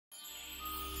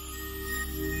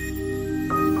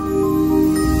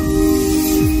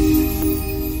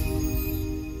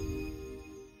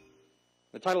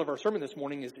title of our sermon this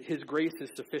morning is His Grace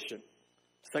is Sufficient.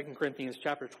 2 Corinthians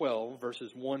chapter 12,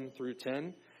 verses 1 through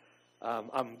 10.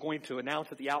 I'm going to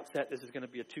announce at the outset this is going to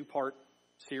be a two-part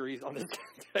series on this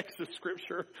text of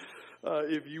Scripture.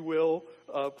 If you will,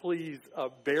 please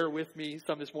bear with me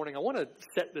some this morning. I want to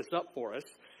set this up for us,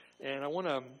 and I want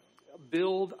to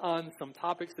build on some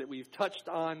topics that we've touched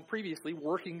on previously,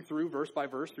 working through verse by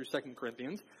verse through 2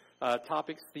 Corinthians.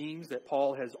 Topics, themes that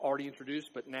Paul has already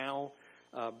introduced, but now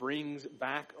brings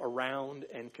back around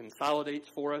and consolidates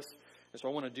for us. And so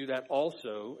I want to do that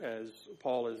also as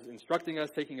Paul is instructing us,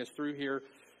 taking us through here.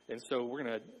 And so we're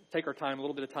going to take our time, a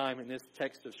little bit of time in this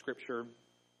text of Scripture,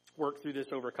 work through this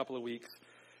over a couple of weeks.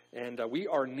 And we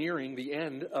are nearing the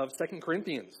end of 2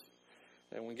 Corinthians.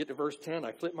 And when we get to verse 10,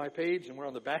 I flip my page, and we're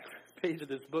on the back page of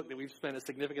this book that we've spent a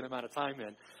significant amount of time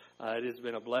in. It has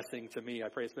been a blessing to me. I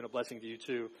pray it's been a blessing to you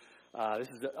too. This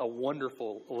is a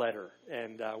wonderful letter,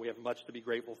 and we have much to be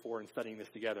grateful for in studying this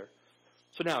together.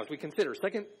 So now, as we consider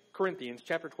 2 Corinthians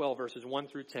chapter 12, verses 1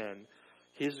 through 10,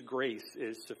 His grace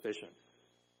is sufficient.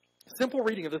 Simple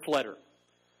reading of this letter,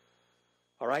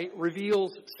 all right,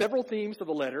 reveals several themes of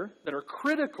the letter that are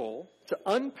critical to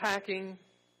unpacking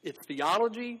its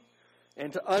theology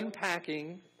and to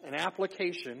unpacking an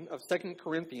application of 2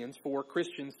 Corinthians for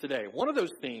Christians today. One of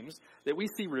those themes that we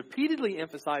see repeatedly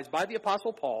emphasized by the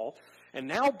Apostle Paul and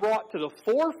now brought to the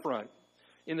forefront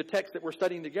in the text that we're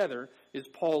studying together is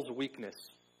Paul's weakness.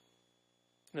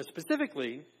 Now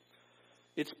specifically,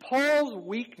 it's Paul's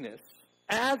weakness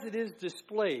as it is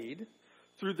displayed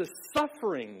through the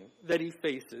suffering that he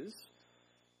faces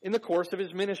in the course of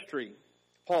his ministry.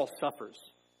 Paul suffers.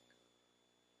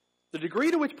 The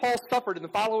degree to which Paul suffered in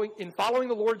following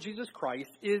the Lord Jesus Christ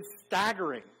is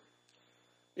staggering.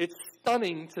 It's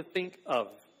stunning to think of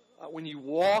when you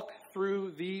walk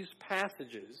through these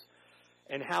passages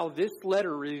and how this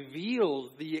letter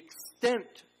reveals the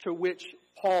extent to which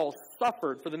Paul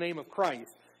suffered for the name of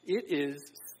Christ. It is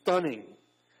stunning.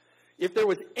 If there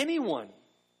was anyone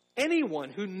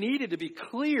who needed to be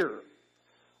clear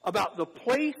about the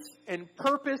place and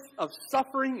purpose of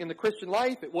suffering in the Christian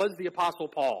life, it was the Apostle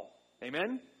Paul.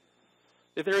 Amen?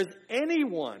 If there is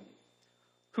anyone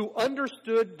who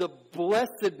understood the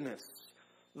blessedness,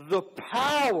 the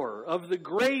power of the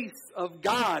grace of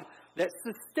God that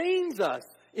sustains us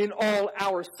in all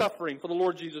our suffering for the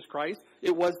Lord Jesus Christ,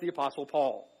 it was the Apostle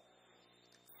Paul.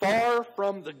 Far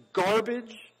from the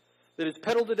garbage that is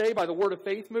peddled today by the Word of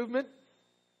Faith movement,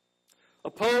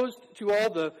 opposed to all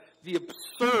the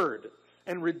absurd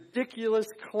and ridiculous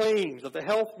claims of the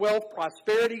health, wealth,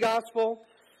 prosperity gospel,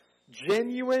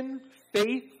 genuine,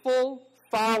 faithful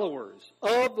followers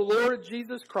of the Lord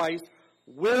Jesus Christ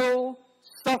will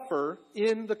suffer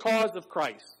in the cause of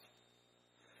Christ.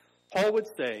 Paul would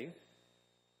say,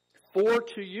 "For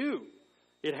to you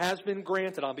it has been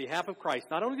granted on behalf of Christ,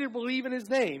 not only to believe in His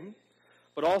name,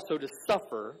 but also to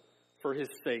suffer for His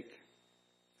sake."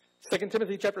 2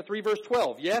 Timothy chapter 3, verse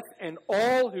 12, "Yes, and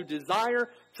all who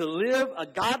desire to live a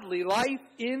godly life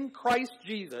in Christ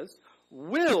Jesus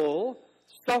will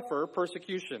suffer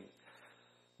persecution."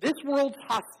 This world's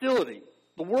hostility,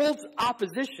 the world's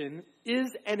opposition,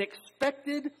 is an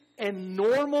expected and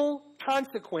normal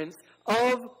consequence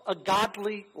of a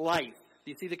godly life.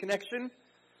 Do you see the connection?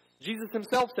 Jesus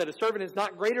Himself said, "A servant is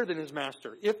not greater than his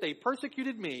master. If they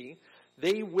persecuted me,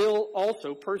 they will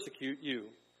also persecute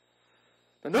you."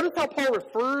 Now notice how Paul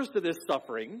refers to this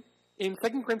suffering in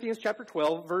 2 Corinthians chapter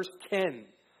 12, verse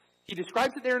 10. He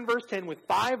describes it there in verse 10 with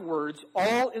 5 words,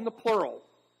 all in the plural.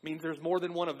 Means there's more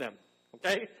than one of them.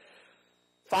 Okay?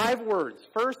 5 words.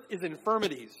 First is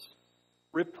infirmities,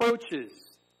 reproaches,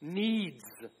 needs,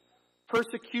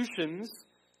 persecutions,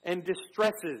 and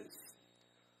distresses.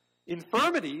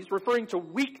 Infirmities referring to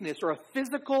weakness or a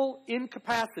physical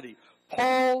incapacity.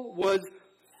 Paul was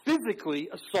physically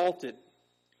assaulted.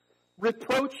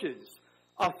 Reproaches,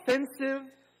 offensive,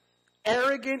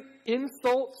 arrogant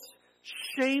insults,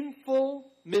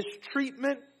 shameful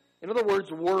mistreatment. In other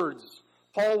words, words.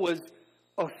 Paul was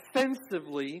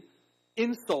offensively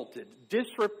insulted,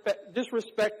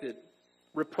 disrespected,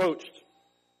 reproached.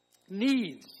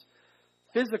 Needs,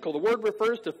 physical. The word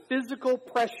refers to physical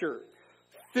pressure,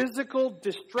 physical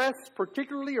distress,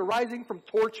 particularly arising from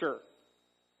torture.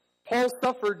 Paul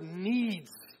suffered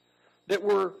needs that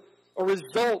were a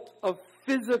result of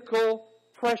physical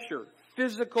pressure,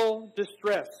 physical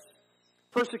distress.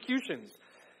 Persecutions.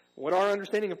 What our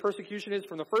understanding of persecution is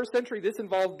from the first century, this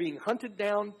involved being hunted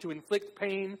down to inflict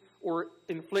pain or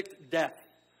inflict death.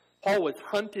 Paul was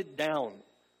hunted down.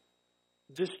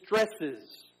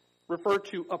 Distresses refer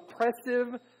to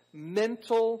oppressive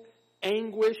mental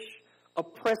anguish,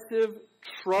 oppressive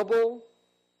trouble.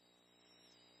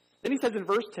 Then he says in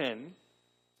verse 10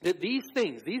 that these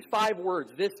things, these 5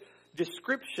 words, this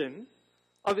description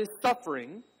of his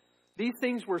suffering, these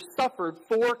things were suffered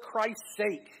for Christ's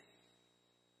sake.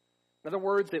 In other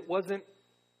words, it wasn't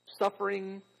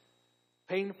suffering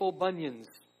painful bunions,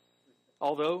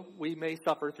 although we may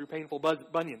suffer through painful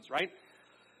bunions, right?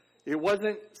 It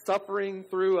wasn't suffering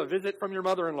through a visit from your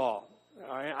mother-in-law.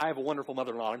 I have a wonderful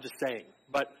mother-in-law, I'm just saying.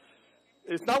 But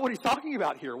it's not what he's talking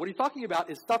about here. What he's talking about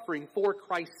is suffering for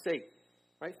Christ's sake,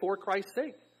 right? For Christ's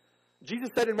sake. Jesus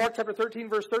said in Mark chapter 13,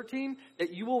 verse 13,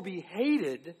 that you will be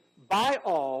hated by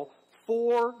all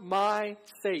for my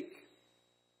sake.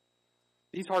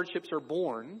 These hardships are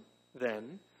born,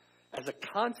 then, as a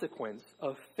consequence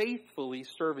of faithfully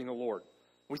serving the Lord.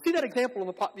 We see that example in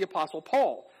the Apostle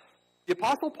Paul. The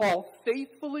Apostle Paul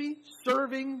faithfully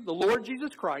serving the Lord Jesus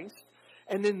Christ,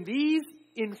 and then these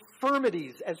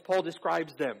infirmities, as Paul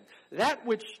describes them, that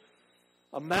which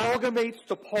amalgamates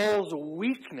to Paul's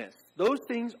weakness, those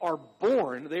things are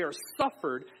born, they are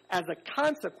suffered as a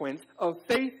consequence of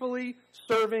faithfully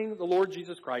serving the Lord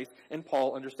Jesus Christ, and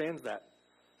Paul understands that.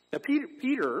 Now,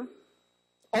 Peter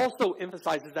also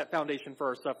emphasizes that foundation for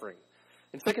our suffering.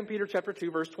 In 2 Peter chapter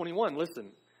 2, verse 21, listen.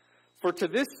 For to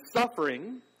this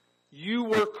suffering you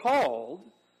were called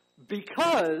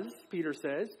because, Peter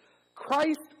says,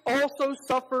 Christ also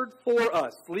suffered for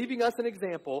us, leaving us an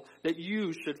example that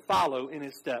you should follow in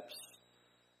his steps.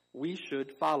 We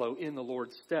should follow in the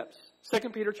Lord's steps. 2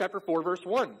 Peter chapter 4, verse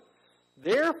 1.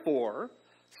 Therefore,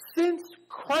 since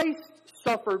Christ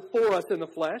suffered for us in the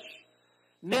flesh,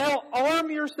 now arm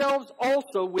yourselves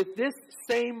also with this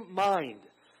same mind.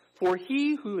 For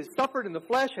he who has suffered in the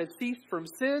flesh has ceased from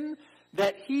sin,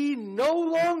 that he no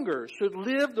longer should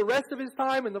live the rest of his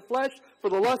time in the flesh for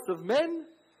the lusts of men,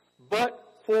 but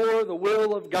for the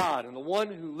will of God. And the one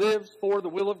who lives for the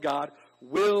will of God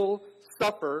will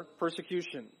suffer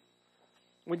persecution.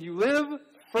 When you live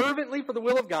fervently for the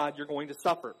will of God, you're going to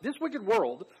suffer. This wicked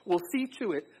world will see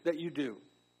to it that you do.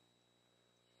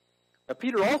 Now,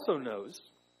 Peter also knows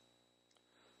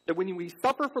that when we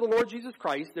suffer for the Lord Jesus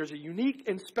Christ, there's a unique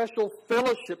and special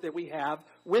fellowship that we have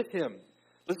with him.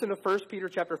 Listen to 1 Peter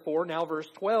chapter 4, now verse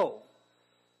 12,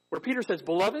 where Peter says,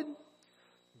 Beloved,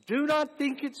 do not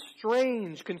think it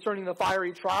strange concerning the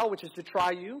fiery trial which is to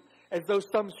try you, as though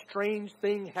some strange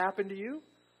thing happened to you,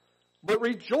 but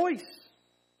rejoice.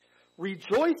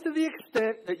 Rejoice to the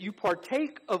extent that you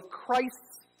partake of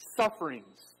Christ's sufferings,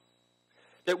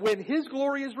 that when his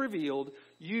glory is revealed,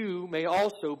 you may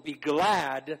also be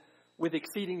glad with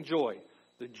exceeding joy.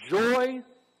 The joy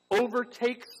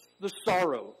overtakes the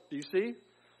sorrow. Do you see?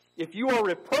 If you are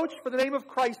reproached for the name of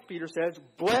Christ, Peter says,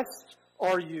 blessed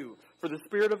are you, for the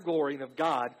Spirit of glory and of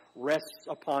God rests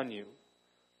upon you.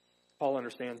 Paul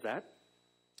understands that.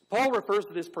 Paul refers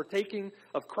to this partaking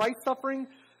of Christ's suffering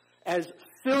as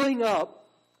filling up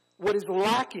what is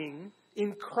lacking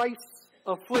in Christ's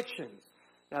afflictions.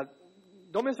 Now,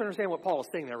 don't misunderstand what Paul is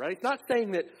saying there, right? It's not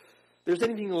saying that there's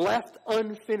anything left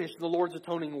unfinished in the Lord's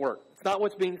atoning work. It's not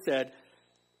what's being said.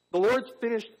 The Lord's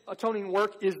finished atoning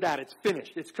work is that. It's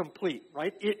finished. It's complete,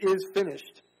 right? It is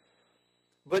finished.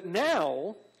 But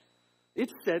now,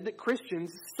 it's said that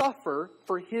Christians suffer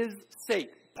for his sake.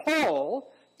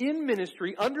 Paul, in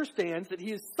ministry, understands that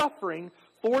he is suffering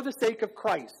for the sake of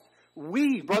Christ.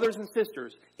 We, brothers and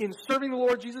sisters, in serving the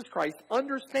Lord Jesus Christ,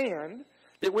 understand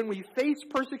that when we face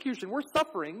persecution, we're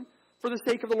suffering for the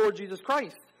sake of the Lord Jesus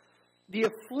Christ. The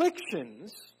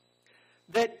afflictions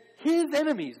that his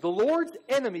enemies, the Lord's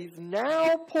enemies,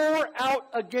 now pour out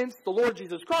against the Lord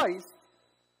Jesus Christ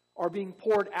are being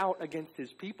poured out against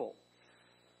his people.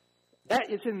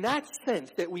 That is in that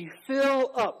sense that we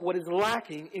fill up what is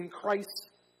lacking in Christ's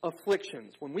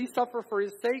afflictions. When we suffer for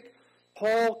his sake,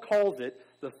 Paul calls it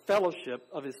the fellowship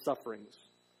of his sufferings.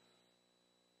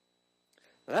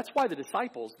 Now, that's why the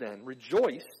disciples then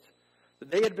rejoiced that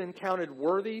they had been counted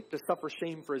worthy to suffer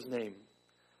shame for his name.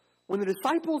 When the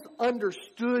disciples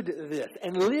understood this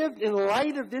and lived in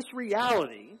light of this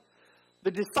reality,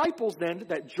 the disciples then,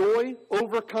 that joy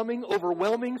overcoming,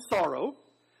 overwhelming sorrow,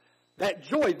 that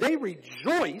joy, they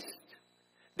rejoiced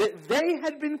that they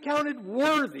had been counted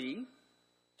worthy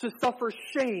to suffer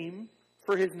shame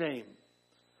for his name.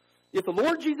 If the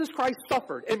Lord Jesus Christ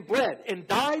suffered and bled and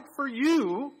died for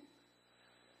you,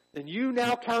 then you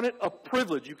now count it a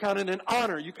privilege, you count it an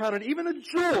honor, you count it even a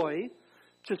joy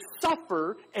to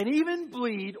suffer and even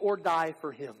bleed or die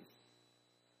for him.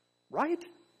 Right?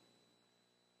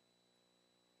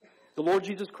 The Lord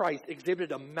Jesus Christ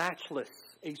exhibited a matchless,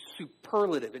 a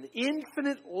superlative, an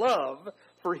infinite love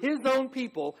for his own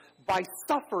people by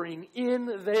suffering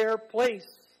in their place.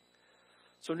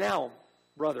 So now,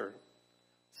 brother,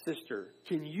 sister,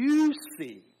 can you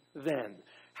see then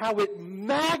how it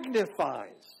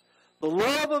magnifies the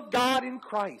love of God in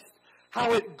Christ,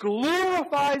 how it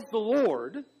glorifies the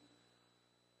Lord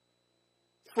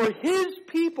for His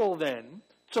people then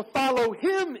to follow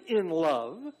Him in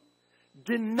love,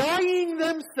 denying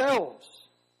themselves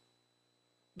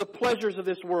the pleasures of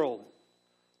this world,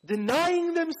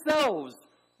 denying themselves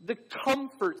the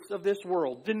comforts of this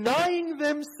world, denying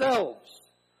themselves,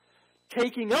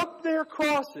 taking up their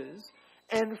crosses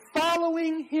and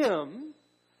following Him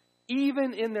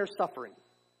even in their suffering.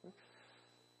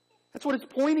 That's what it's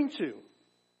pointing to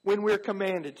when we're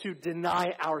commanded to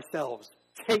deny ourselves,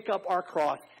 take up our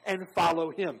cross, and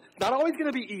follow Him. It's not always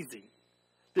going to be easy.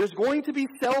 There's going to be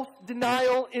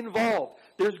self-denial involved.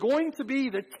 There's going to be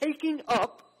the taking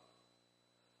up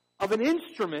of an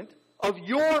instrument of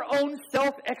your own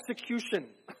self-execution.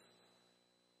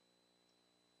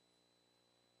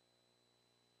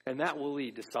 And that will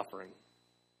lead to suffering.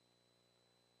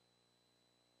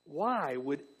 Why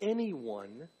would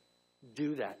anyone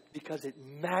do that? Because it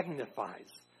magnifies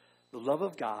the love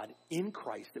of God in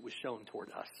Christ that was shown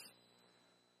toward us.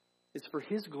 It's for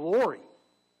His glory.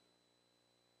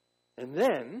 And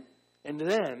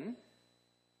then,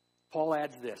 Paul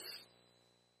adds this,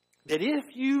 that if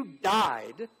you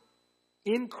died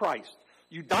in Christ,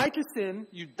 you died to sin,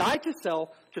 you died to self,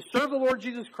 to serve the Lord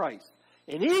Jesus Christ,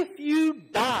 and if you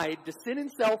died to sin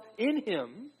and self in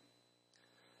Him,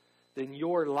 then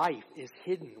your life is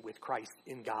hidden with Christ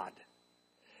in God.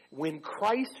 When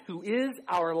Christ, who is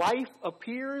our life,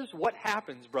 appears, what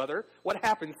happens, brother? What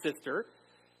happens, sister?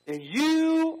 And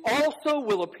you also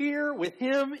will appear with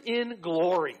Him in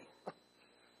glory.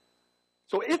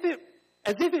 So as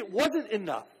if it wasn't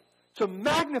enough to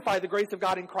magnify the grace of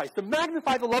God in Christ, to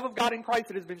magnify the love of God in Christ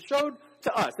that has been showed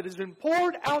to us, that has been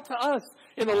poured out to us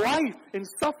in the life and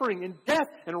suffering and death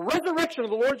and resurrection of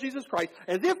the Lord Jesus Christ,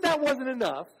 as if that wasn't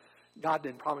enough, God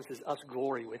then promises us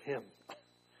glory with Him.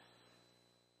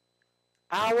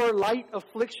 Our light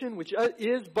affliction, which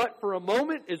is but for a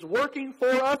moment, is working for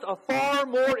us a far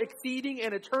more exceeding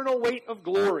and eternal weight of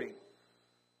glory.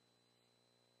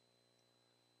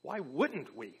 Why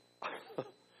wouldn't we?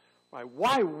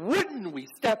 Why wouldn't we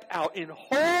step out in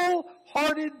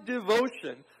wholehearted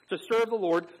devotion to serve the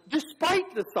Lord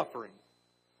despite the suffering,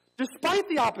 despite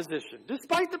the opposition,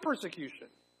 despite the persecution?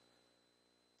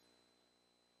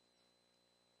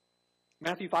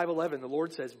 Matthew 5:11, the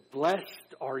Lord says,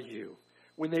 "Blessed are you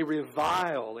when they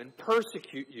revile and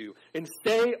persecute you and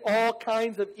say all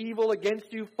kinds of evil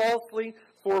against you falsely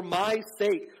for my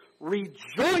sake.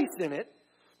 Rejoice in it.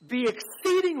 Be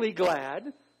exceedingly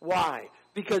glad." Why?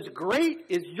 Because great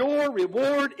is your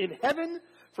reward in heaven,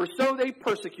 for so they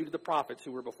persecuted the prophets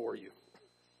who were before you.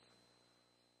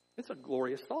 It's a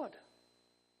glorious thought.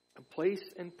 A place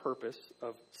and purpose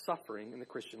of suffering in the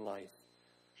Christian life.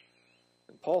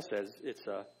 And Paul says it's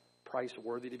a price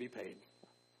worthy to be paid.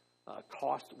 A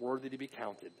cost worthy to be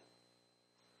counted.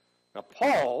 Now,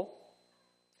 Paul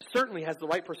certainly has the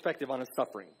right perspective on his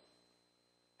suffering.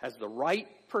 Has the right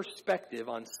perspective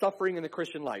on suffering in the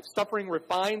Christian life. Suffering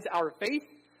refines our faith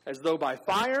as though by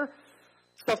fire.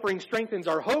 Suffering strengthens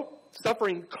our hope.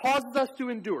 Suffering causes us to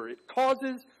endure. It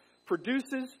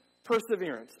produces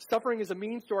perseverance. Suffering is a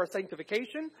means to our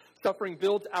sanctification. Suffering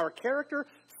builds our character.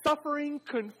 Suffering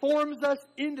conforms us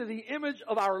into the image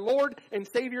of our Lord and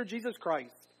Savior Jesus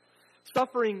Christ.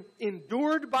 Suffering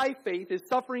endured by faith is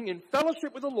suffering in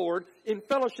fellowship with the Lord, in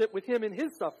fellowship with Him in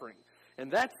His suffering.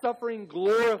 And that suffering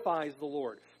glorifies the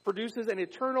Lord, produces an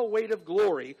eternal weight of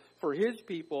glory for His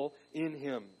people in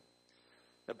Him.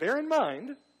 Now bear in mind,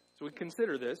 as we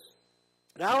consider this,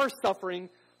 that our suffering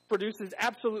produces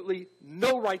absolutely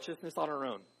no righteousness on our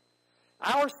own.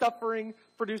 Our suffering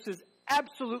produces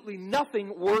absolutely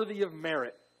nothing worthy of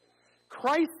merit.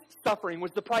 Christ's suffering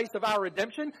was the price of our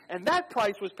redemption, and that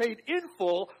price was paid in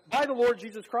full by the Lord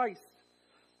Jesus Christ.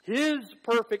 His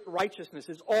perfect righteousness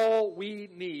is all we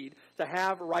need to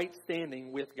have right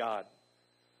standing with God.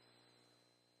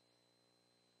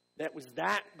 That was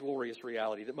that glorious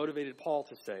reality that motivated Paul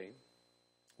to say,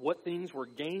 "What things were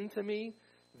gain to me,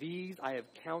 these I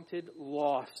have counted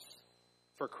loss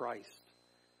for Christ."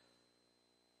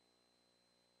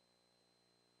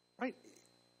 Right?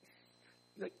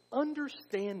 Like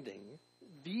understanding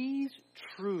these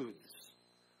truths,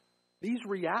 these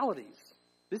realities.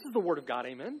 This is the Word of God,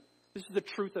 amen? This is the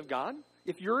truth of God.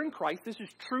 If you're in Christ, this is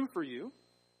true for you.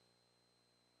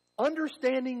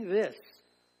 Understanding this,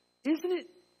 isn't it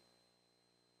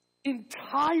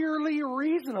entirely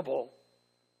reasonable?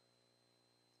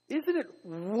 Isn't it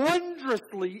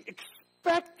wondrously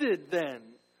expected then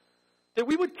that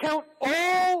we would count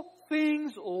all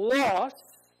things lost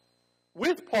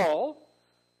with Paul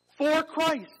for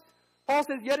Christ. Paul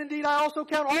says, "Yet indeed I also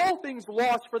count all things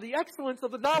lost for the excellence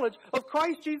of the knowledge of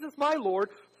Christ Jesus my Lord,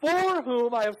 for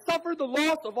whom I have suffered the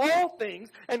loss of all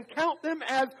things, and count them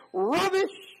as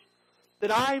rubbish,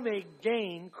 that I may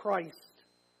gain Christ,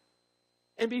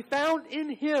 and be found in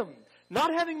Him,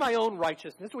 not having my own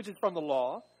righteousness, which is from the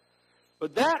law,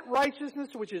 but that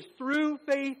righteousness which is through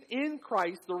faith in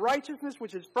Christ, the righteousness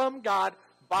which is from God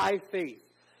by faith,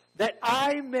 that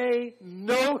I may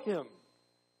know Him."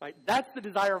 Right? That's the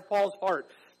desire of Paul's heart.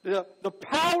 The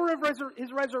power of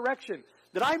His resurrection,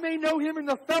 that I may know Him in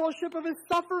the fellowship of His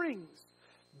sufferings,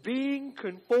 being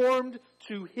conformed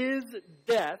to His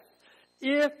death,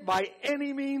 if by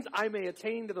any means I may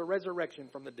attain to the resurrection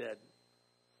from the dead.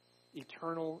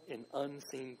 Eternal and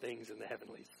unseen things in the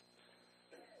heavenlies.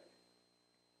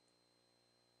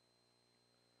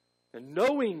 And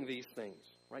knowing these things,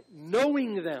 right?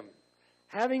 Knowing them,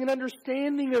 having an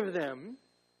understanding of them,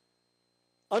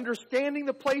 understanding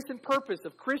the place and purpose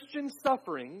of Christian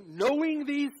suffering, knowing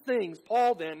these things,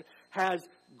 Paul then has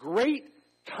great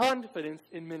confidence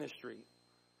in ministry.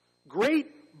 Great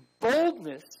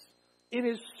boldness in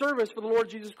his service for the Lord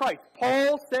Jesus Christ.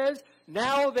 Paul says,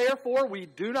 "Now therefore we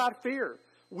do not fear.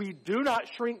 We do not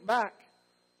shrink back."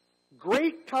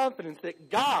 Great confidence that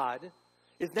God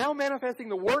is now manifesting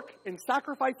the work and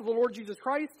sacrifice of the Lord Jesus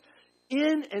Christ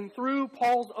in and through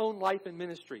Paul's own life and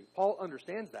ministry. Paul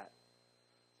understands that.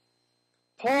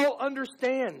 Paul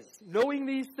understands, knowing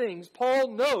these things,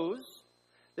 Paul knows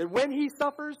that when he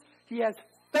suffers, he has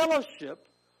fellowship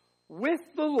with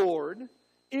the Lord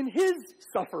in his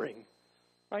suffering.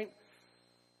 Right?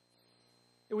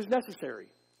 It was necessary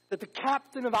that the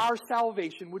captain of our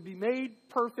salvation would be made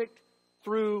perfect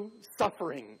through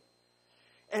suffering.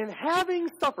 And having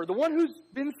suffered, the one who's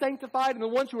been sanctified and the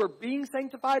ones who are being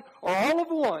sanctified are all of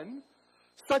one,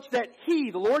 such that He,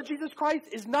 the Lord Jesus Christ,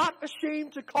 is not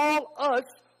ashamed to call us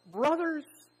brothers.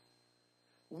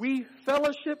 We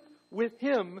fellowship with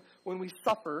Him when we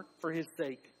suffer for His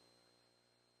sake.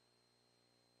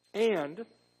 And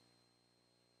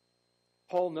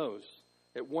Paul knows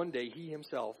that one day he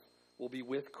himself will be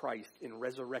with Christ in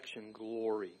resurrection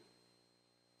glory.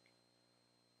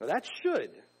 Now that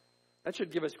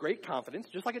should give us great confidence,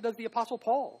 just like it does the Apostle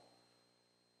Paul.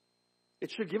 It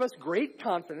should give us great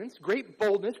confidence, great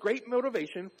boldness, great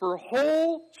motivation for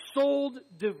whole-souled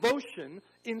devotion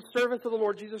in service of the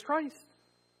Lord Jesus Christ.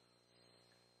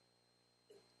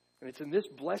 And it's in this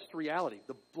blessed reality,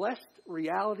 the blessed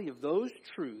reality of those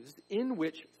truths in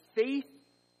which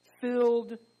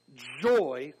faith-filled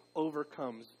joy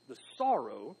overcomes the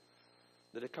sorrow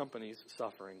that accompanies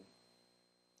suffering.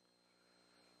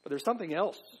 But there's something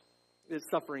else that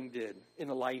suffering did in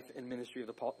the life and ministry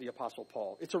of the Apostle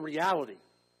Paul. It's a reality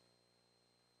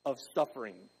of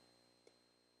suffering.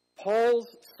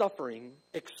 Paul's suffering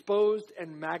exposed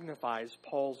and magnifies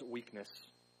Paul's weakness.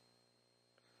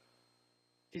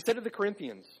 He said to the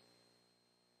Corinthians,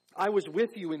 "I was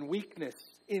with you in weakness,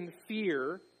 in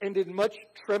fear, and in much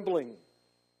trembling."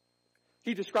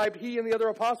 He described he and the other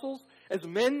apostles as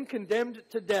men condemned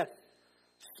to death,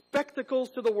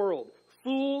 spectacles to the world,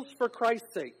 fools for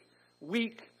Christ's sake,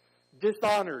 weak,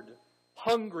 dishonored,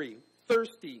 hungry,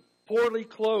 thirsty, poorly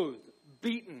clothed,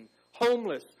 beaten,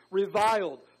 homeless,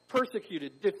 reviled,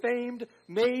 persecuted, defamed,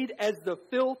 made as the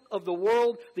filth of the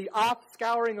world, the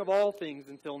offscouring of all things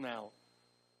until now.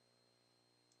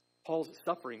 Paul's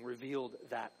suffering revealed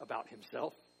that about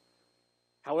himself.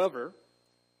 However,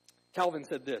 Calvin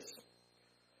said this,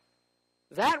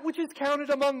 "That which is counted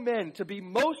among men to be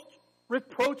most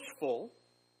reproachful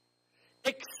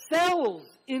excels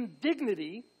in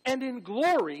dignity and in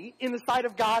glory in the sight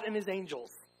of God and His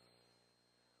angels.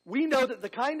 We know that the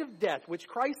kind of death which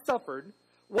Christ suffered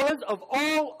was of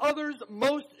all others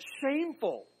most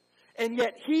shameful, and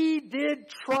yet He did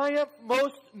triumph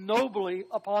most nobly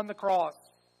upon the cross.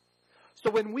 So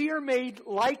when we are made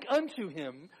like unto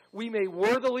Him, we may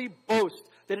worthily boast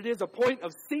that it is a point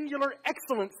of singular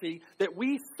excellency that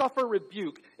we suffer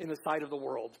rebuke in the sight of the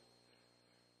world."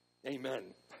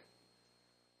 Amen.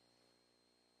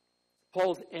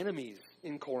 Paul's enemies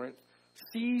in Corinth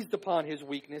seized upon his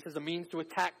weakness as a means to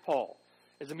attack Paul,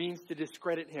 as a means to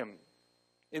discredit him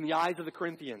in the eyes of the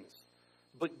Corinthians.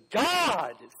 But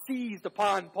God seized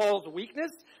upon Paul's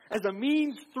weakness as a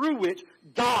means through which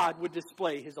God would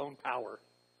display His own power.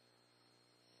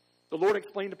 The Lord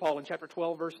explained to Paul in chapter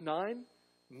 12, verse 9,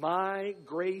 "My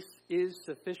grace is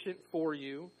sufficient for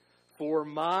you, for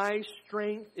my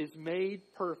strength is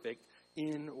made perfect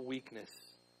in weakness."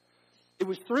 It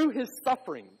was through his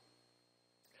suffering,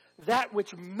 that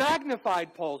which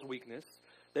magnified Paul's weakness,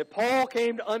 that Paul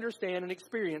came to understand and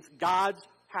experience God's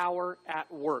power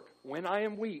at work. When I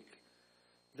am weak,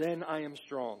 then I am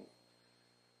strong.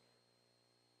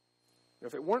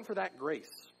 If it weren't for that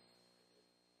grace,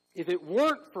 if it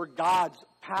weren't for God's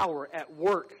power at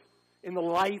work in the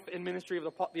life and ministry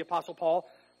of the Apostle Paul,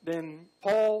 then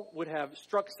Paul would have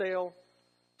struck sail,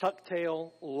 tucked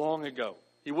tail long ago.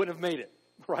 He wouldn't have made it,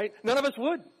 right? None of us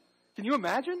would. Can you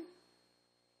imagine?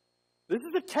 This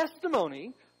is a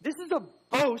testimony. This is a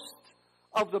boast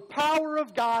of the power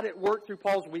of God at work through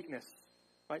Paul's weakness,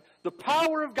 right? The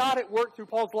power of God at work through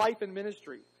Paul's life and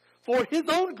ministry for his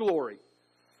own glory,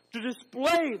 to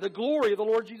display the glory of the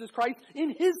Lord Jesus Christ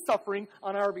in his suffering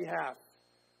on our behalf.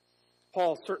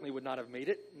 Paul certainly would not have made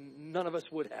it. None of us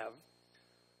would have.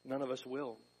 None of us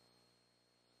will.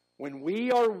 When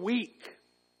we are weak,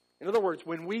 in other words,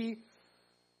 when we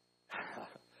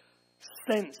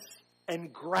sense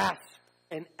and grasp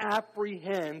and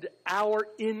apprehend our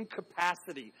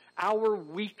incapacity, our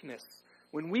weakness,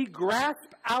 when we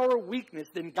grasp our weakness,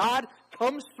 then God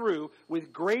comes through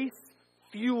with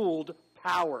grace-fueled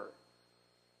power.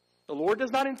 The Lord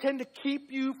does not intend to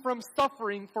keep you from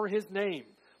suffering for His name,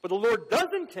 but the Lord does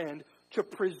intend to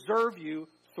preserve you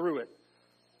through it.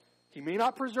 He may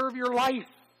not preserve your life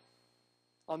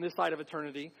on this side of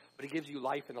eternity, but He gives you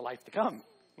life in the life to come.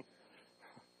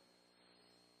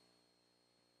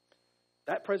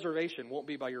 That preservation won't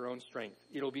be by your own strength.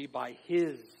 It'll be by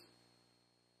His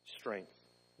strength.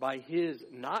 By His,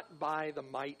 not by the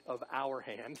might of our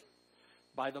hand,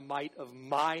 by the might of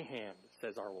my hand,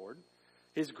 says our Lord.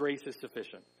 His grace is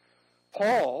sufficient.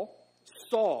 Paul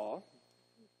saw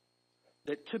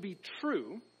that to be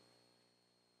true,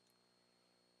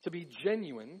 to be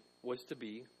genuine, was to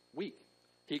be weak.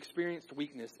 He experienced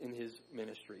weakness in his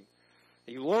ministry.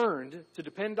 He learned to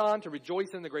depend on, to rejoice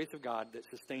in the grace of God that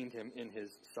sustained him in his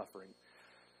suffering.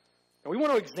 And we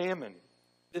want to examine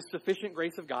this sufficient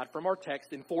grace of God from our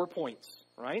text in 4 points,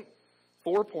 right?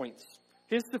 4 points.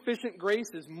 His sufficient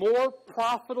grace is more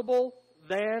profitable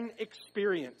than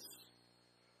experience.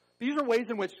 These are ways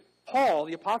in which Paul,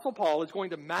 the Apostle Paul, is going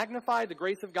to magnify the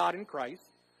grace of God in Christ,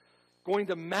 going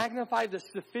to magnify the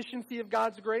sufficiency of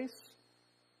God's grace.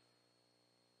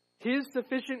 His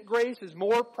sufficient grace is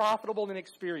more profitable than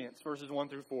experience, verses 1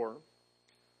 through 4.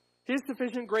 His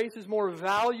sufficient grace is more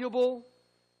valuable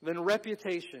than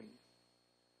reputation,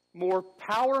 more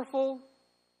powerful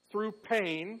through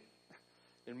pain,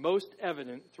 and most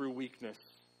evident through weakness.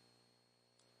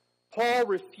 Paul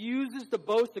refuses to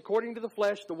boast according to the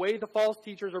flesh the way the false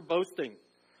teachers are boasting.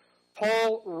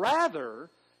 Paul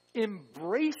rather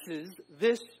embraces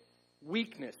this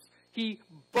weakness. He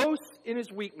boasts in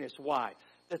his weakness. Why?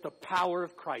 That the power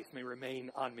of Christ may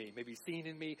remain on me, may be seen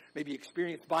in me, may be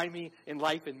experienced by me in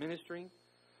life and ministry.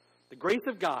 The grace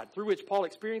of God, through which Paul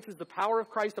experiences the power of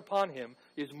Christ upon him,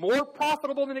 is more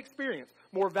profitable than experience,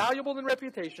 more valuable than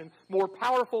reputation, more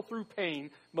powerful through pain,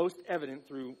 most evident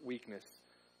through weakness.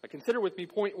 Now consider with me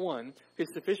point 1, his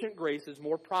sufficient grace is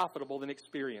more profitable than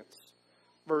experience.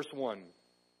 Verse 1.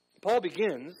 Paul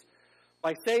begins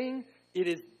by saying, "It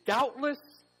is doubtless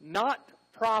not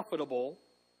profitable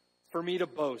for me to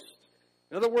boast."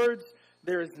 In other words,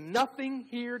 there is nothing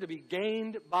here to be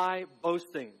gained by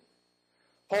boasting.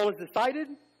 Paul has decided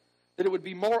that it would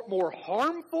be more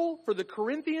harmful for the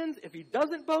Corinthians if he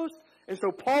doesn't boast, and so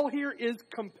Paul here is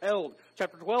compelled.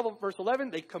 Chapter 12, verse 11,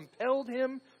 they compelled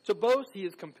him to boast. He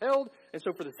is compelled, and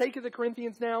so for the sake of the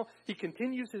Corinthians now, he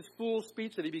continues his fool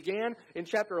speech that he began in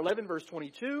chapter 11, verse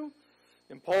 22,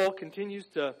 and Paul continues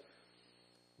to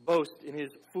boast in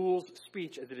his fool's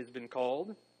speech, as it has been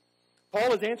called.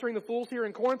 Paul is answering the fools here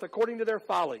in Corinth according to their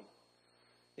folly.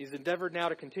 He's endeavored now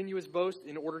to continue his boast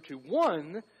in order to,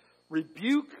 1,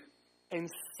 rebuke and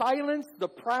silence the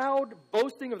proud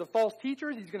boasting of the false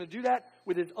teachers. He's going to do that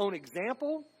with his own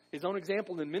example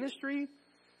in ministry.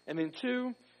 And then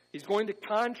 2, he's going to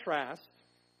contrast,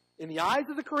 in the eyes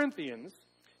of the Corinthians,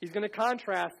 he's going to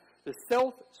contrast the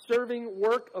self-serving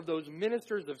work of those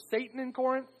ministers of Satan in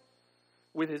Corinth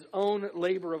with his own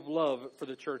labor of love for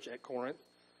the church at Corinth.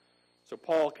 So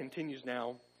Paul continues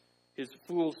now his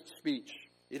fool's speech.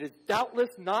 "It is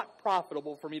doubtless not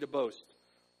profitable for me to boast."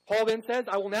 Paul then says,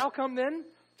 "I will now come then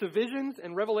to visions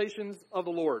and revelations of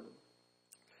the Lord."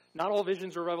 Not all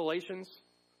visions are revelations.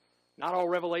 Not all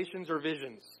revelations are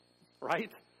visions,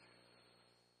 right?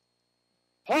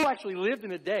 Paul actually lived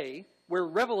in a day where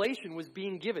revelation was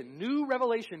being given, new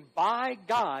revelation by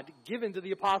God given to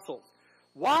the apostles.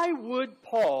 Why would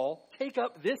Paul take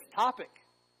up this topic?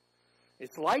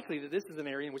 It's likely that this is an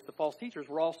area in which the false teachers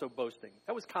were also boasting.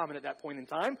 That was common at that point in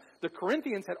time. The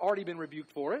Corinthians had already been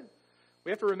rebuked for it.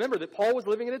 We have to remember that Paul was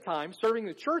living at a time, serving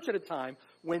the church at a time,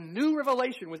 when new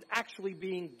revelation was actually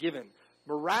being given.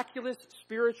 Miraculous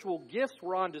spiritual gifts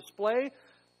were on display,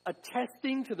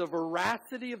 attesting to the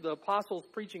veracity of the apostles'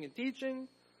 preaching and teaching.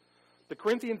 The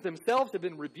Corinthians themselves have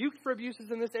been rebuked for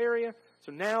abuses in this area.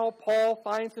 So now Paul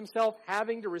finds himself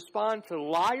having to respond to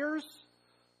liars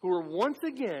who are once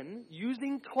again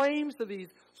using claims to these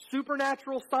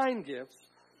supernatural sign gifts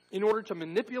in order to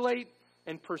manipulate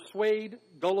and persuade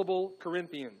gullible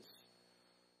Corinthians.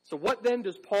 So what then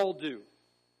does Paul do?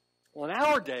 Well, in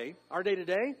our day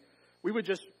today, we would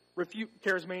just refute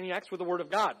charismaniacs with the Word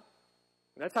of God.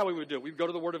 And that's how we would do it. We'd go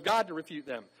to the Word of God to refute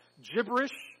them.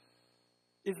 Gibberish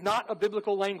is not a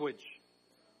biblical language.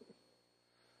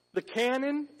 The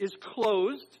canon is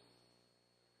closed.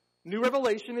 New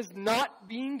revelation is not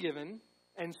being given,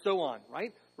 and so on,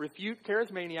 right? Refute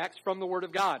charismaniacs from the Word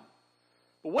of God.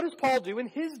 But what does Paul do in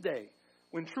his day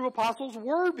when true apostles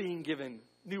were being given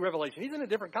new revelation? He's in a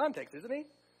different context, isn't he?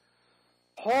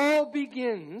 Paul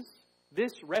begins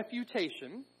this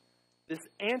refutation, this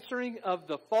answering of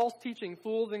the false teaching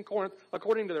fools in Corinth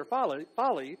according to their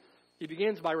folly. He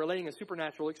begins by relating a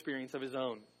supernatural experience of his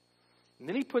own. And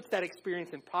then he puts that experience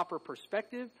in proper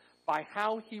perspective by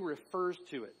how he refers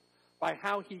to it, by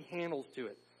how he handles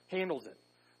it.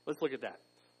 Let's look at that.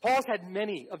 Paul's had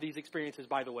many of these experiences,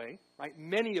 by the way, right?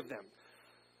 Many of them.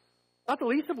 Not the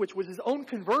least of which was his own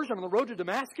conversion on the road to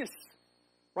Damascus,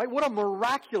 right? What a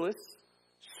miraculous,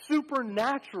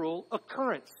 supernatural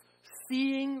occurrence,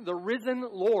 seeing the risen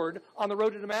Lord on the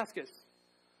road to Damascus.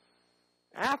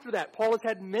 After that, Paul has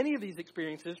had many of these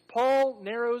experiences. Paul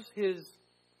narrows his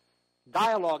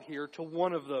dialogue here to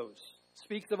one of those.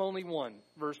 Speaks of only one,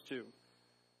 verse 2.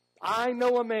 I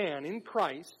know a man in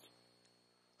Christ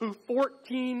who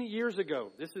 14 years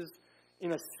ago, this is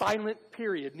in a silent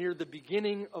period near the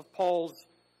beginning of Paul's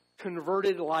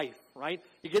converted life, right?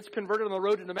 He gets converted on the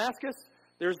road to Damascus.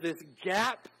 There's this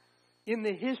gap in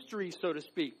the history, so to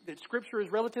speak, that Scripture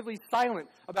is relatively silent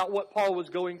about what Paul was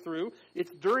going through.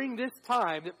 It's during this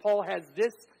time that Paul has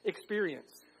this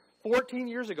experience. 14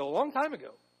 years ago, a long time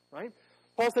ago, right?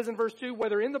 Paul says in verse 2,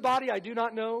 whether in the body I do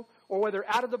not know, or whether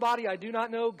out of the body I do not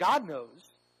know, God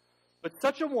knows. But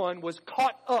such a one was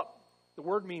caught up. The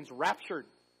word means raptured.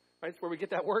 Right? That's where we get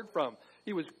that word from.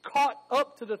 He was caught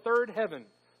up to the third heaven.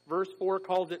 Verse 4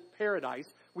 calls it paradise.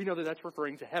 We know that that's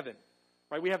referring to heaven.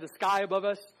 Right? We have the sky above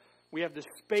us. We have the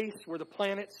space where the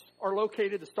planets are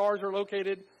located, the stars are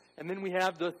located. And then we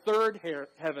have the third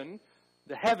heaven,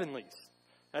 the heavenlies.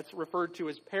 That's referred to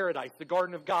as paradise, the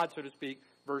garden of God, so to speak,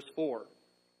 verse 4.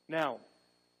 Now,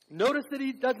 notice that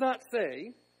he doesn't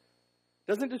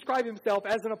describe himself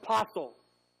as an apostle.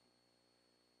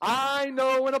 I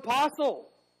know an apostle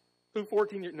who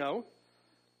 14 years, no.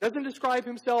 Doesn't describe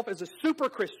himself as a super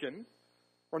Christian.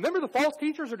 Remember, the false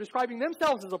teachers are describing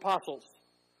themselves as apostles.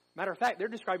 Matter of fact, they're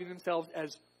describing themselves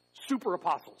as super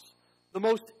apostles, the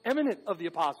most eminent of the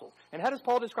apostles. And how does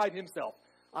Paul describe himself?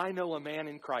 I know a man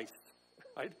in Christ.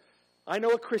 Right? I know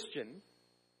a Christian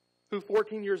who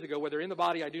 14 years ago, whether in the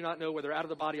body I do not know, whether out of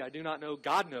the body I do not know,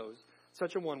 God knows,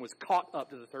 such a one was caught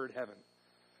up to the third heaven.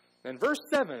 And verse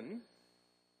 7,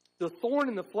 the thorn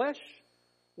in the flesh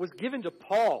was given to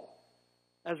Paul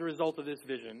as a result of this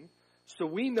vision. So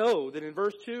we know that in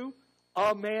verse 2,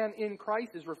 a man in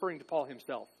Christ is referring to Paul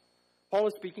himself. Paul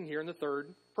is speaking here in the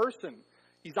third person.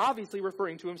 He's obviously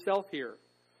referring to himself here.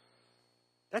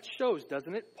 That shows,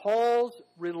 doesn't it, Paul's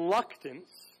reluctance,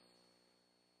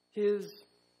 his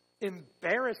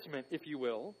embarrassment, if you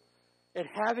will, at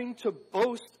having to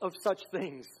boast of such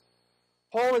things.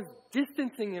 Paul is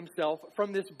distancing himself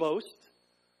from this boast.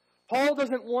 Paul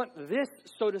doesn't want this,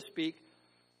 so to speak,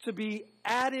 to be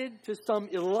added to some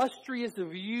illustrious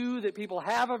view that people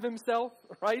have of himself,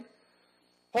 right?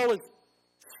 Paul is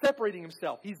separating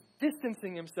himself. He's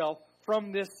distancing himself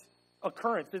from this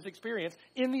occurrence, this experience,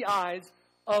 in the eyes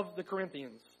of the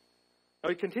Corinthians. Now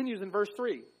he continues in verse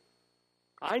 3.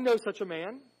 I know such a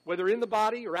man, whether in the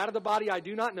body or out of the body I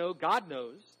do not know, God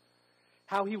knows,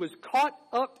 how he was caught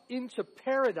up into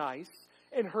paradise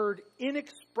and heard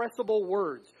inexpressible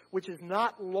words, which is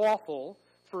not lawful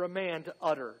for a man to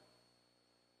utter.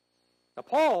 Now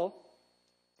Paul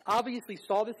obviously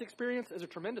saw this experience as a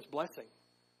tremendous blessing,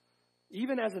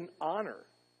 even as an honor.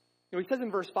 You know, he says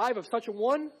in verse 5, of such a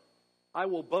one I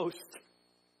will boast.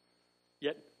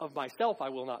 Yet of myself I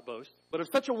will not boast. But of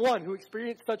such a one who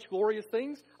experienced such glorious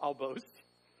things, I'll boast.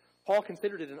 Paul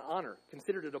considered it an honor,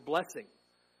 considered it a blessing.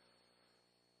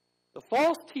 The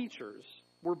false teachers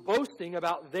were boasting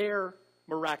about their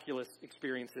miraculous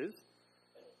experiences.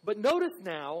 But notice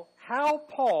now how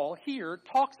Paul here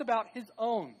talks about his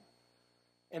own.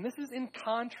 And this is in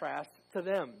contrast to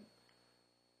them.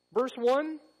 Verse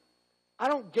 1, I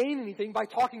don't gain anything by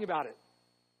talking about it.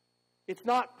 It's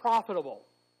not profitable.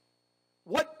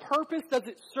 What purpose does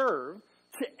it serve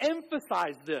to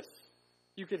emphasize this?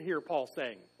 You could hear Paul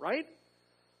saying, right?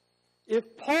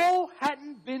 If Paul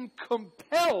hadn't been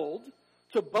compelled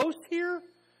to boast here,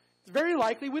 it's very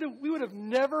likely we would have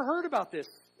never heard about this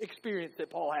experience that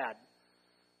Paul had.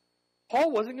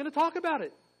 Paul wasn't going to talk about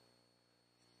it.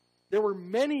 There were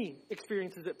many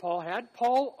experiences that Paul had.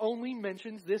 Paul only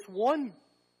mentions this one.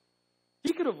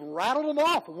 He could have rattled them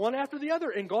off one after the other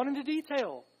and gone into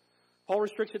detail. Paul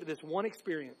restricts it to this one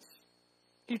experience.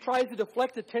 He tries to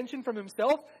deflect attention from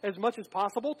himself as much as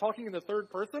possible, talking in the third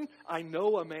person. I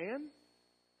know a man.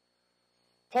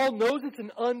 Paul knows it's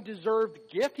an undeserved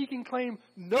gift. He can claim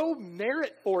no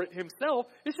merit for it himself.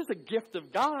 It's just a gift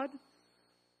of God.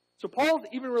 So Paul's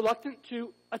even reluctant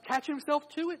to attach himself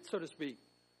to it, so to speak.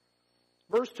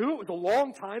 Verse 2, it was a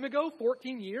long time ago,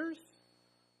 14 years.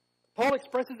 Paul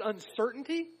expresses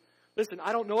uncertainty. Listen,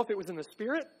 I don't know if it was in the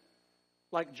Spirit,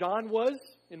 like John was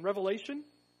in Revelation,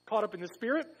 caught up in the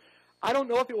Spirit. I don't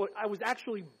know if I was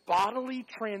actually bodily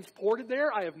transported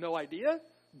there. I have no idea.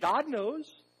 God knows.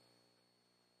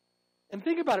 And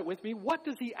think about it with me. What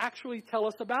does he actually tell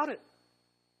us about it?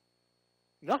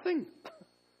 Nothing.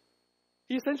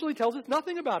 He essentially tells us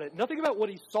nothing about it. Nothing about what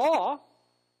he saw.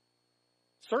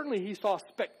 Certainly he saw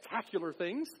spectacular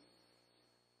things.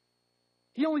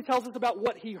 He only tells us about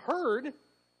what he heard,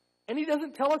 and he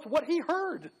doesn't tell us what he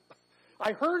heard.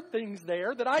 I heard things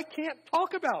there that I can't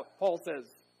talk about, Paul says.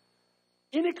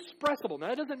 Inexpressible. Now,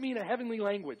 that doesn't mean a heavenly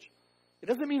language. It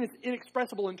doesn't mean it's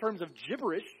inexpressible in terms of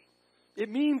gibberish. It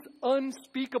means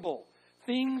unspeakable.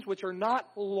 Things which are not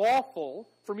lawful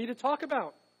for me to talk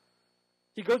about.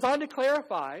 He goes on to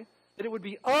clarify that it would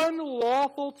be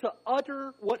unlawful to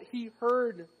utter what he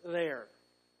heard there.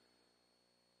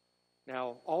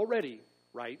 Now, already,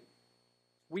 right,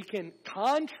 we can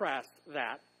contrast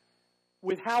that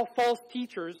with how false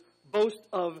teachers boast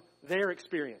of their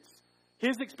experience.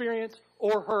 His experience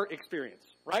or her experience,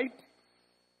 right?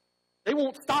 They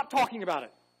won't stop talking about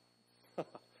it.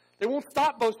 They won't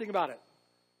stop boasting about it.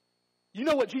 You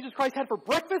know what Jesus Christ had for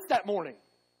breakfast that morning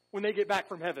when they get back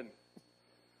from heaven.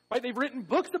 Right? They've written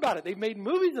books about it. They've made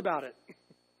movies about it.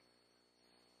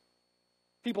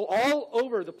 People all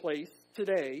over the place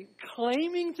today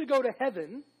claiming to go to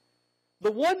heaven.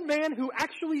 The one man who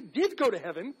actually did go to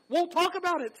heaven won't talk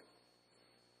about it.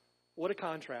 What a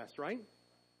contrast, right?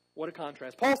 What a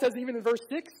contrast. Paul says even in verse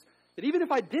 6 that even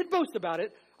if I did boast about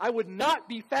it, I would not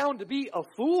be found to be a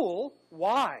fool.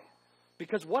 Why?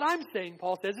 Because what I'm saying,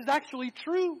 Paul says, is actually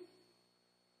true.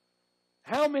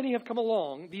 How many have come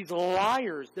along, these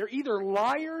liars? They're either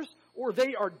liars or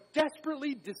they are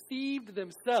desperately deceived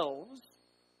themselves,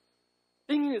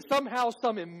 thinking that somehow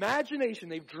some imagination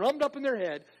they've drummed up in their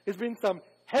head has been some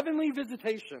heavenly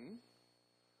visitation.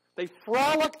 They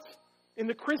frolicked in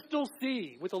the crystal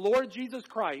sea with the Lord Jesus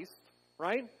Christ,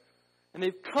 right? And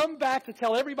they've come back to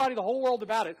tell everybody, the whole world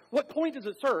about it. What point does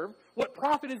it serve? What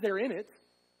profit is there in it?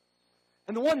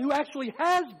 And the one who actually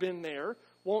has been there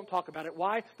won't talk about it.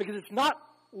 Why? Because it's not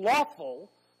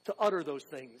lawful to utter those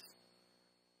things.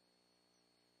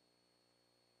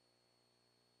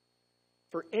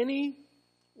 For any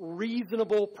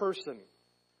reasonable person,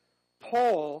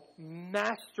 Paul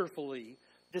masterfully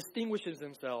distinguishes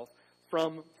himself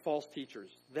from false teachers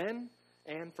then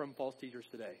and from false teachers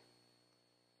today.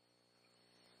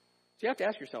 So you have to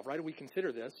ask yourself, right, if we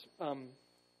consider this,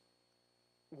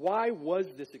 why was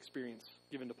this experience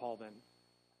given to Paul then?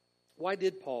 Why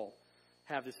did Paul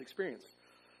have this experience?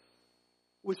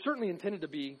 It was certainly intended to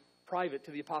be private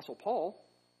to the Apostle Paul.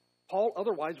 Paul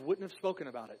otherwise wouldn't have spoken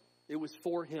about it. It was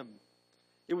for him.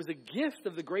 It was a gift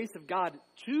of the grace of God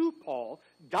to Paul.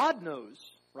 God knows,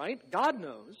 right? God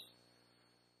knows.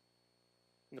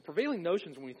 And the prevailing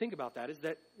notions when we think about that is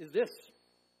this.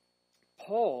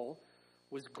 Paul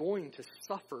was going to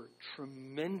suffer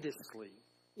tremendously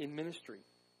in ministry,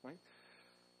 right?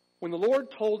 When the Lord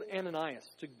told Ananias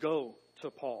to go to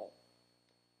Paul,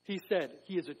 he said,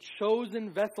 he is a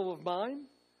chosen vessel of mine.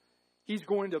 He's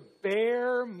going to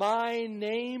bear my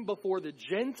name before the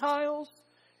Gentiles.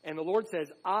 And the Lord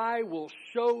says, I will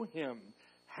show him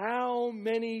how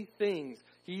many things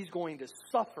he's going to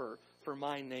suffer for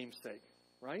my name's sake,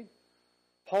 right?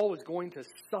 Paul was going to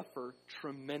suffer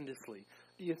tremendously.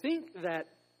 Do you think that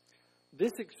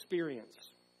this experience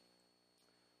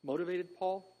motivated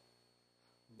Paul?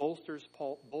 Bolstered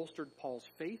Paul's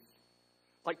faith?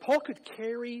 Like Paul could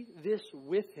carry this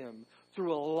with him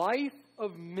through a life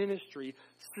of ministry,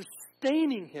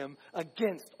 sustaining him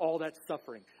against all that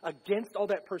suffering, against all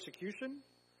that persecution.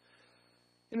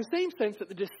 In the same sense that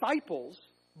the disciples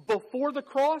before the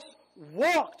cross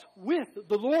walked with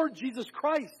the Lord Jesus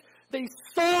Christ. They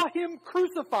saw him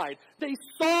crucified. They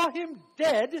saw him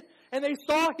dead, and they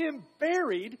saw him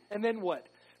buried, and then what?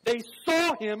 They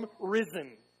saw him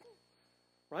risen.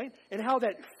 Right? And how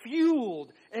that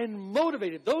fueled and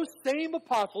motivated those same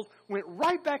apostles went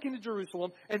right back into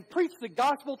Jerusalem and preached the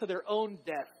gospel to their own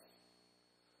death.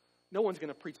 No one's going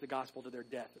to preach the gospel to their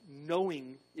death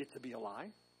knowing it to be a lie.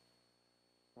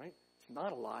 Right? It's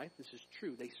not a lie. This is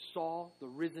true. They saw the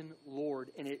risen Lord,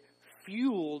 and it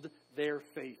fueled their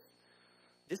faith.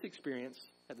 This experience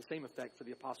had the same effect for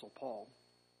the Apostle Paul.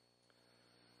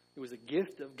 It was a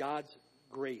gift of God's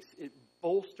grace. It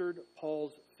bolstered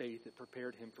Paul's faith. It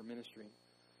prepared him for ministry.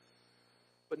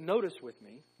 But notice with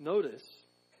me, notice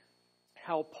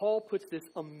how Paul puts this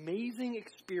amazing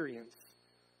experience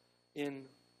in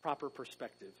proper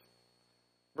perspective.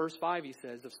 Verse 5, he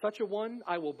says, "Of such a one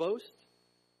I will boast,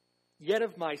 yet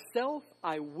of myself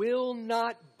I will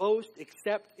not boast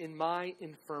except in my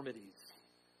infirmities."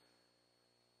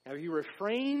 Now he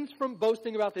refrains from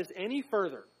boasting about this any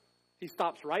further. He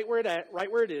stops right where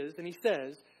it is, and he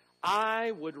says,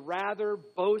 "I would rather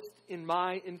boast in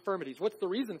my infirmities." What's the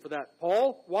reason for that,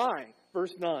 Paul? Why?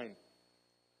 Verse 9.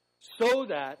 "So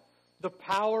that the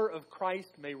power of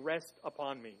Christ may rest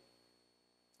upon me,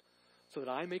 so that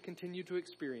I may continue to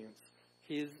experience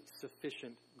his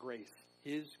sufficient grace."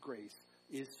 His grace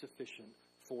is sufficient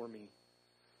for me.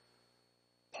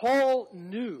 Paul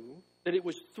knew that it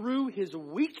was through his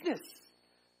weakness,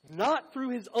 not through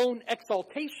his own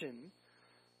exaltation,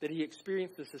 that he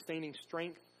experienced the sustaining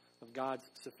strength of God's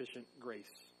sufficient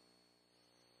grace.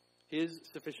 His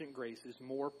sufficient grace is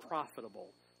more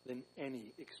profitable than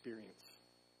any experience.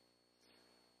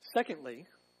 Secondly,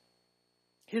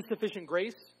 his sufficient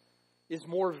grace is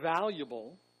more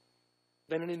valuable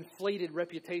than an inflated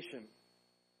reputation.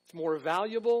 It's more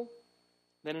valuable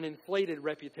than an inflated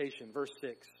reputation. Verse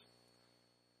 6.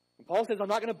 And Paul says, I'm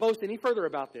not going to boast any further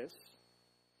about this.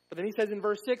 But then he says in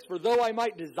verse 6, "For though I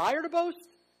might desire to boast,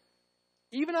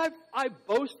 even if I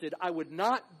boasted, I would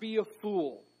not be a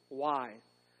fool." Why?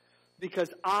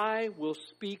 "Because I will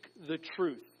speak the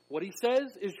truth." What he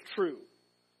says is true.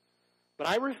 "But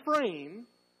I refrain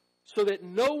so that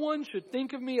no one should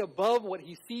think of me above what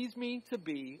he sees me to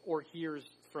be or hears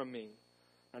from me."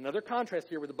 Another contrast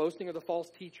here with the boasting of the false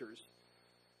teachers.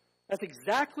 That's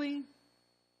exactly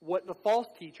what the false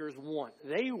teachers want.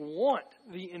 They want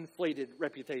the inflated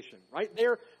reputation, right?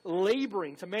 They're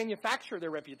laboring to manufacture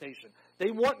their reputation. They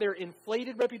want their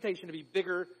inflated reputation to be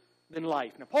bigger than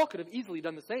life. Now, Paul could have easily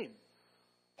done the same.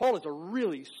 Paul is a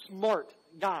really smart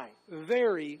guy,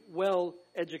 very well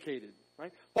educated,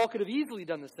 right? Paul could have easily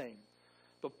done the same.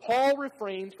 But Paul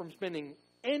refrains from spending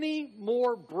any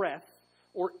more breath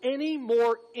or any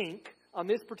more ink on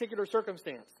this particular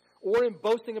circumstance or in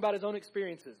boasting about his own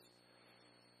experiences.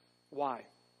 Why?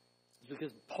 It's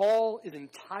because Paul is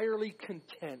entirely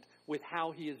content with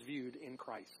how he is viewed in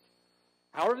Christ.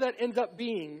 However that ends up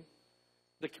being,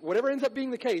 whatever ends up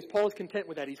being the case, Paul is content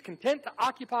with that. He's content to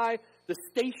occupy the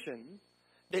station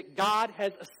that God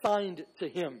has assigned to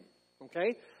him.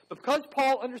 Okay? But because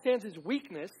Paul understands his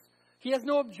weakness, he has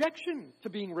no objection to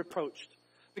being reproached.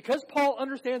 Because Paul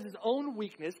understands his own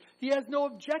weakness, he has no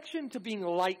objection to being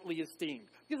lightly esteemed.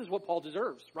 This is what Paul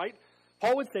deserves, right?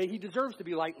 Paul would say he deserves to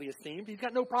be lightly esteemed. He's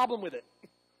got no problem with it.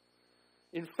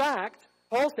 In fact,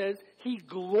 Paul says he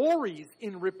glories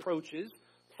in reproaches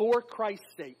for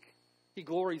Christ's sake. He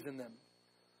glories in them.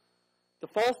 The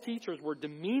false teachers were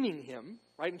demeaning him,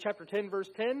 right? In chapter 10, verse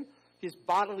 10, his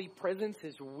bodily presence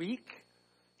is weak,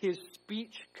 his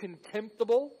speech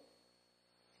contemptible.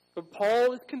 But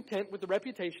Paul is content with the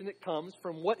reputation that comes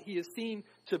from what he is seen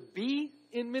to be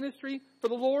in ministry for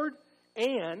the Lord,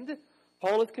 and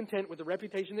Paul is content with the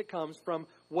reputation that comes from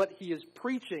what he is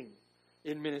preaching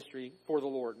in ministry for the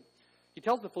Lord. He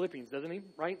tells the Philippians, doesn't he?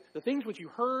 Right? "The things which you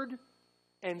heard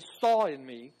and saw in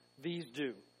me, these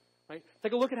do." Right?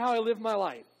 "Take a look at how I live my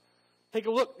life. Take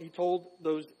a look," he told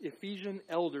those Ephesian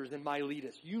elders in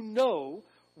Miletus. "You know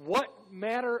what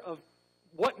manner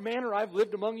I've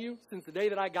lived among you since the day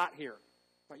that I got here."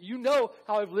 Right? "You know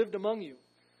how I've lived among you."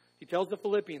 He tells the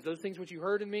Philippians, "Those things which you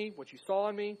heard in me, what you saw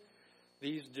in me,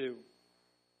 these do."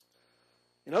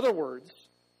 In other words,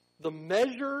 the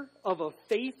measure of a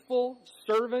faithful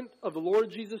servant of the Lord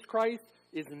Jesus Christ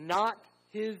is not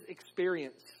his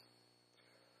experience.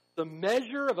 The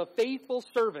measure of a faithful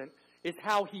servant is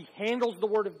how he handles the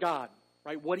Word of God,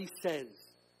 right? What he says.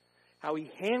 How he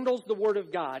handles the Word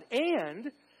of God,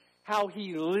 and how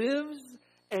he lives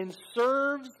and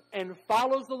serves and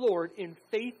follows the Lord in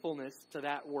faithfulness to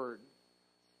that Word.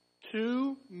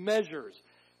 Two measures.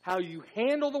 How you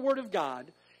handle the Word of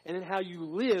God, and then how you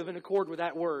live in accord with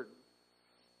that Word.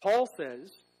 Paul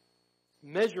says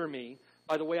Measure me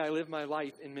by the way I live my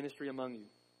life in ministry among you.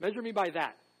 Measure me by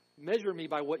that. Measure me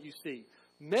by what you see.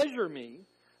 Measure me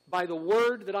by the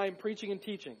word that I am preaching and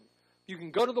teaching. If you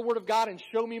can go to the Word of God and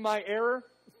show me my error,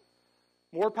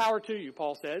 more power to you,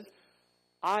 Paul says.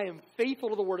 I am faithful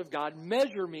to the Word of God.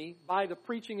 Measure me by the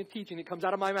preaching and teaching that comes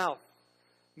out of my mouth.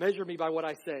 Measure me by what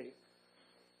I say.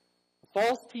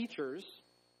 False teachers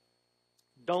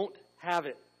don't have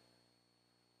it.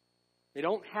 They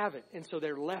don't have it, and so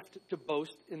they're left to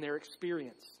boast in their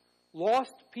experience.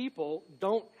 Lost people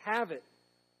don't have it,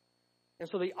 and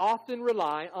so they often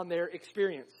rely on their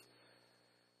experience.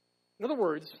 In other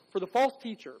words, for the false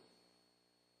teacher,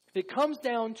 if it comes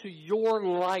down to your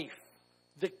life,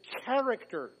 the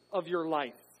character of your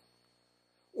life,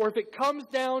 or if it comes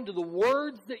down to the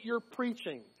words that you're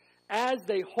preaching as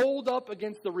they hold up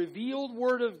against the revealed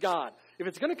Word of God, if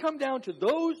it's going to come down to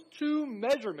those two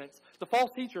measurements, the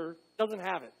false teacher doesn't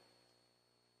have it.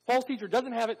 False teacher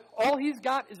doesn't have it. All he's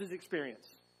got is his experience.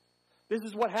 This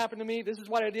is what happened to me. This is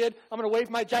what I did. I'm going to wave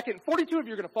my jacket, and 42 of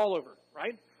you are going to fall over,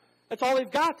 right? That's all they've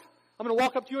got. I'm going to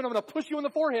walk up to you, and I'm going to push you in the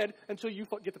forehead until you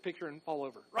get the picture and fall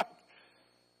over, right?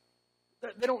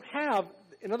 They don't have,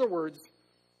 in other words,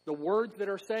 the words that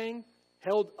are saying,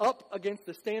 held up against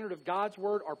the standard of God's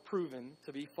Word, are proven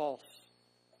to be false.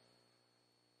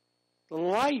 The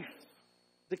life,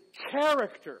 the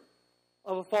character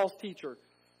of a false teacher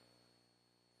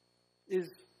is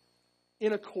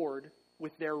in accord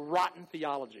with their rotten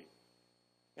theology.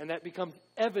 And that becomes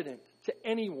evident to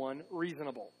anyone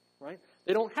reasonable, right?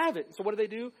 They don't have it. So what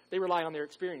do? They rely on their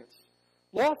experience.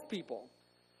 Lost people,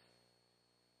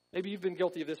 maybe you've been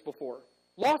guilty of this before.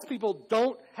 Lost people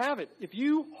don't have it. If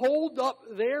you hold up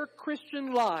their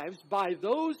Christian lives by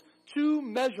those two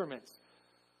measurements,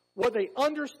 what they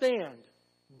understand,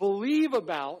 believe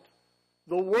about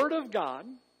the Word of God,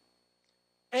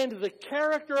 and the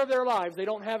character of their lives, they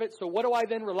don't have it. So what do I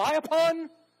then rely upon?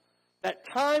 That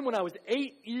time when I was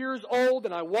 8 years old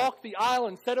and I walked the aisle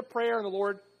and said a prayer and the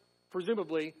Lord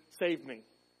presumably saved me.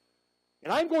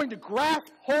 And I'm going to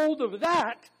grasp hold of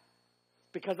that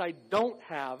because I don't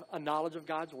have a knowledge of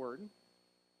God's Word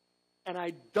and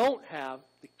I don't have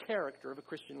the character of a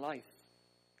Christian life.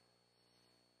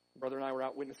 Brother and I were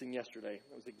out witnessing yesterday.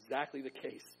 That was exactly the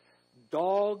case.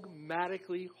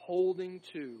 Dogmatically holding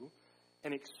to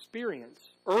an experience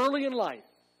early in life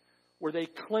where they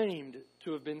claimed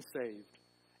to have been saved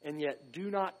and yet do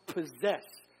not possess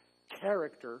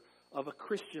character of a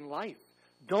Christian life.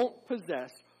 Don't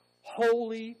possess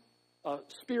holy,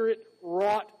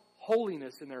 Spirit-wrought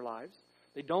holiness in their lives.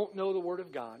 They don't know the Word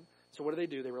of God. So what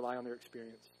do? They rely on their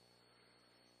experience.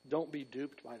 Don't be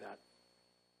duped by that.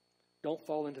 Don't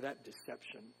fall into that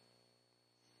deception.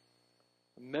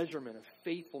 The measurement of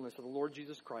faithfulness of the Lord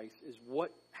Jesus Christ is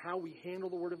how we handle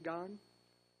the Word of God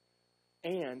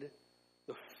and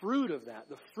the fruit of that,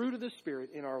 the fruit of the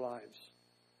Spirit in our lives.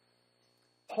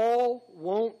 Paul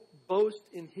won't boast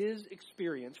in his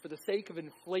experience for the sake of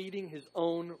inflating his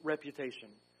own reputation.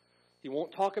 He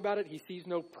won't talk about it. He sees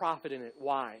no profit in it.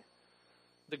 Why?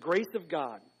 The grace of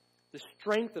God, the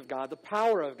strength of God, the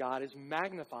power of God is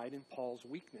magnified in Paul's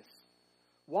weakness.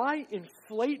 Why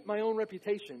inflate my own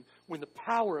reputation when the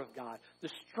power of God, the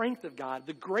strength of God,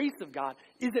 the grace of God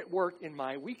is at work in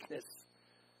my weakness?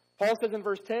 Paul says in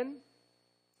verse 10,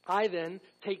 I then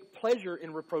take pleasure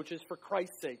in reproaches for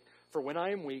Christ's sake, for when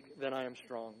I am weak, then I am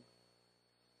strong.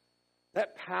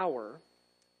 That power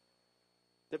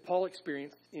that Paul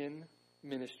experienced in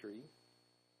ministry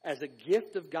as a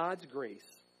gift of God's grace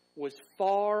was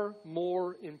far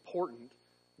more important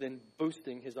than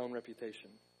boosting his own reputation.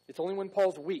 It's only when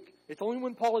Paul's weak. It's only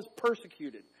when Paul is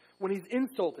persecuted, when he's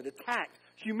insulted, attacked,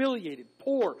 humiliated,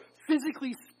 poor,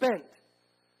 physically spent,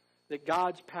 that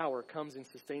God's power comes in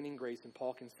sustaining grace and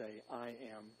Paul can say, I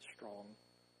am strong.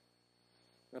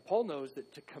 Now, Paul knows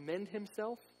that to commend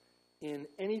himself in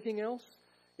anything else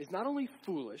is not only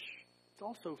foolish, it's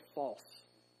also false.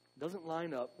 It doesn't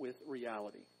line up with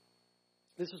reality.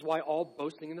 This is why all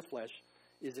boasting in the flesh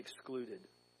is excluded.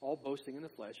 All boasting in the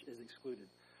flesh is excluded.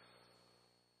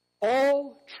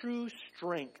 All true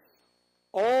strength,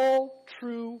 all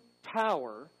true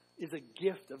power is a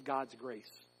gift of God's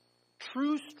grace.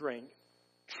 True strength,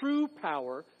 true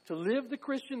power to live the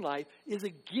Christian life is a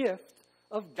gift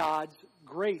of God's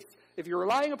grace. If you're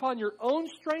relying upon your own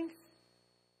strength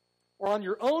or on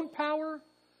your own power,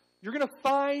 you're going to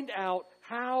find out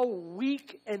how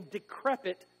weak and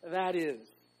decrepit that is.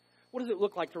 What does it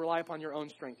look like to rely upon your own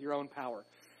strength, your own power?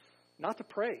 Not to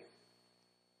pray.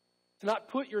 To not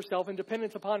put yourself in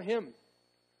dependence upon Him.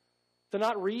 To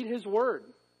not read His Word.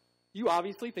 You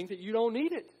obviously think that you don't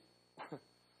need it.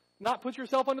 not put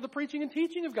yourself under the preaching and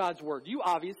teaching of God's word? You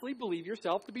obviously believe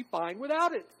yourself to be fine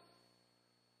without it.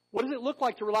 What does it look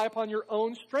like to rely upon your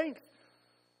own strength?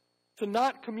 To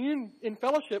not commune in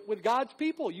fellowship with God's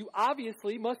people? You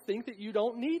obviously must think that you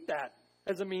don't need that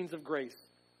as a means of grace.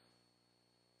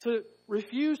 To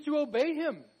refuse to obey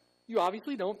Him? You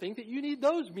obviously don't think that you need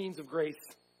those means of grace.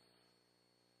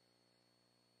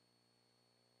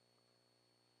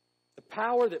 The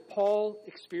power that Paul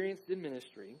experienced in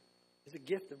ministry is a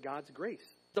gift of God's grace.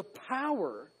 The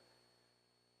power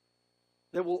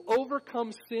that will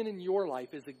overcome sin in your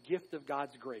life is a gift of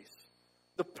God's grace.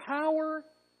 The power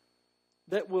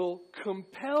that will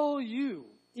compel you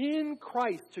in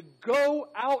Christ to go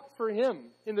out for Him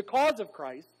in the cause of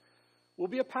Christ will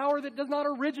be a power that does not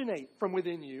originate from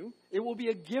within you. It will be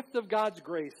a gift of God's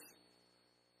grace.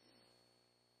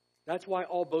 That's why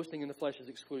all boasting in the flesh is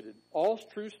excluded. All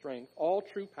true strength, all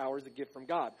true power is a gift from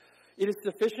God. It is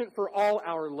sufficient for all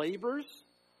our labors.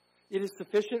 It is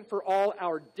sufficient for all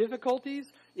our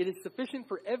difficulties. It is sufficient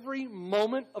for every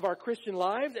moment of our Christian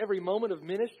lives, every moment of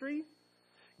ministry.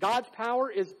 God's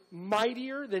power is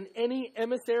mightier than any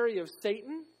emissary of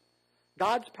Satan.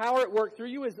 God's power at work through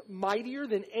you is mightier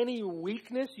than any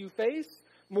weakness you face,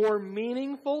 more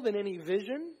meaningful than any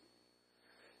vision.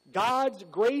 God's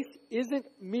grace isn't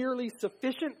merely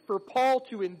sufficient for Paul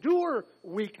to endure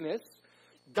weakness.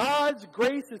 God's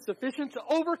grace is sufficient to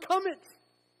overcome it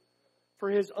for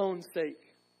His own sake.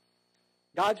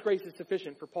 God's grace is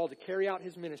sufficient for Paul to carry out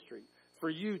his ministry, for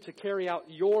you to carry out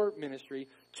your ministry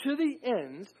to the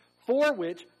ends for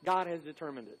which God has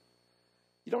determined it.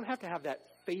 You don't have to have that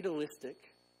fatalistic,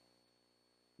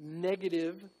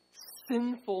 negative,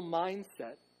 sinful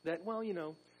mindset that, well, you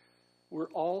know, we're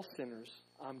all sinners.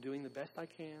 I'm doing the best I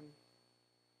can.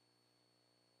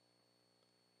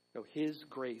 No, His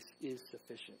grace is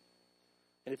sufficient.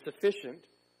 And it's sufficient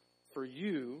for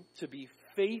you to be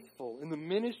faithful in the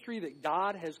ministry that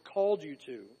God has called you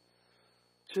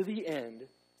to the end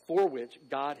for which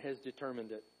God has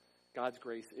determined it. God's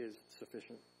grace is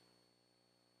sufficient.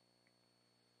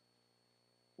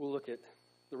 We'll look at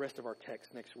the rest of our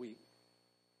text next week.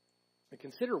 And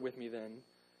consider with me then,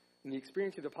 in the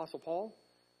experience of the Apostle Paul,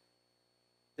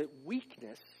 that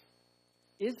weakness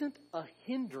isn't a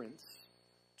hindrance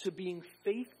to being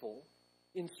faithful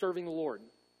in serving the Lord.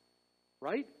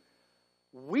 Right?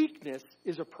 Weakness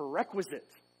is a prerequisite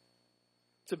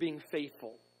to being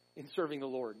faithful in serving the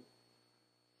Lord.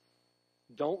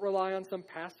 Don't rely on some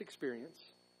past experience.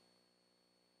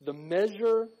 The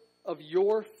measure of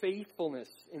your faithfulness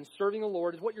in serving the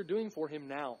Lord is what you're doing for Him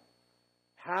now.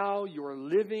 How you are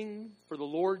living for the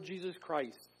Lord Jesus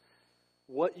Christ.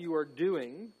 What you are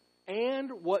doing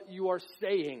and what you are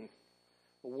saying.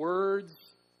 The words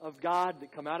of God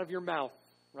that come out of your mouth,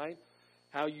 right?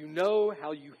 How you know,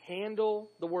 how you handle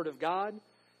the Word of God.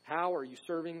 How are you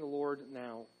serving the Lord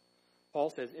now?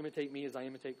 Paul says, imitate me as I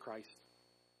imitate Christ.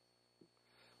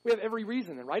 We have every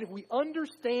reason then, right? If we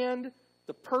understand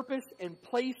the purpose and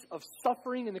place of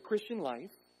suffering in the Christian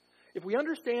life, if we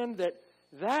understand that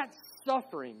that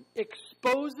suffering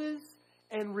exposes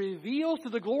and reveals to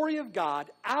the glory of God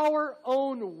our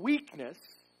own weakness,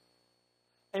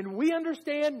 and we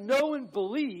understand, know, and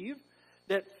believe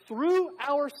that through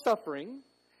our suffering,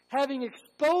 having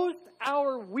exposed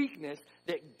our weakness,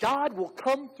 that God will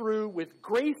come through with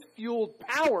grace-fueled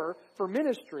power for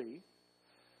ministry.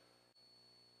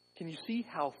 Can you see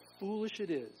how foolish it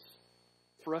is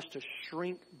for us to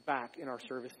shrink back in our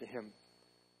service to Him?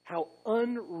 How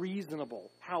unreasonable,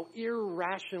 how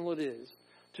irrational it is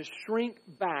to shrink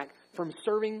back from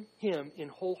serving Him in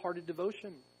wholehearted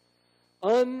devotion.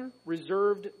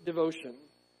 Unreserved devotion.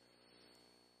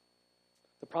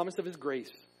 The promise of His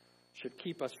grace should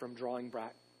keep us from drawing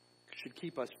back.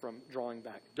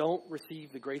 Don't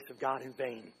receive the grace of God in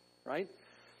vain, right?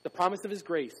 The promise of His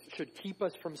grace should keep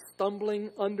us from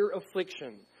stumbling under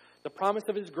affliction. The promise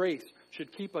of His grace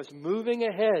should keep us moving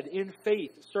ahead in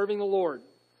faith, serving the Lord.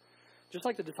 Just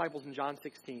like the disciples in John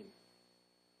 16.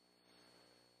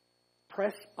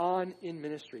 Press on in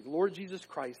ministry. The Lord Jesus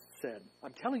Christ said,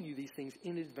 I'm telling you these things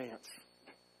in advance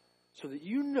so that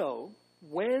you know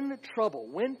when trouble,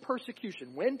 when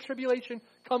persecution, when tribulation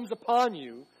comes upon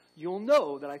you, you'll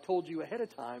know that I told you ahead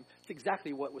of time it's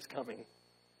exactly what was coming.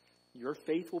 Your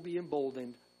faith will be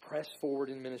emboldened. Press forward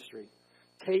in ministry.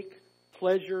 Take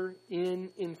pleasure in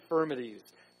infirmities.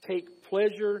 Take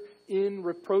pleasure in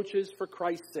reproaches for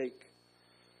Christ's sake.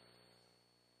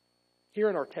 Here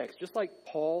in our text, just like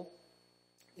Paul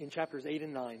in chapters 8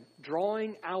 and 9,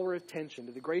 drawing our attention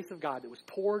to the grace of God that was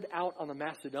poured out on the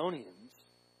Macedonians,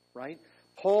 right?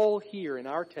 Paul here in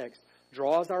our text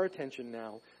draws our attention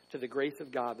now to the grace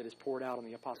of God that is poured out on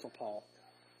the Apostle Paul.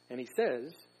 And he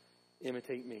says,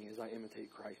 imitate me as I imitate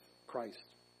Christ.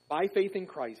 By faith in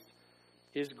Christ,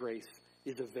 his grace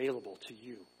is available to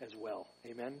you as well.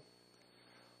 Amen?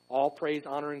 All praise,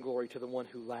 honor, and glory to the one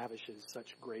who lavishes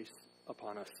such grace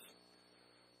upon us.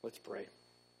 Let's pray.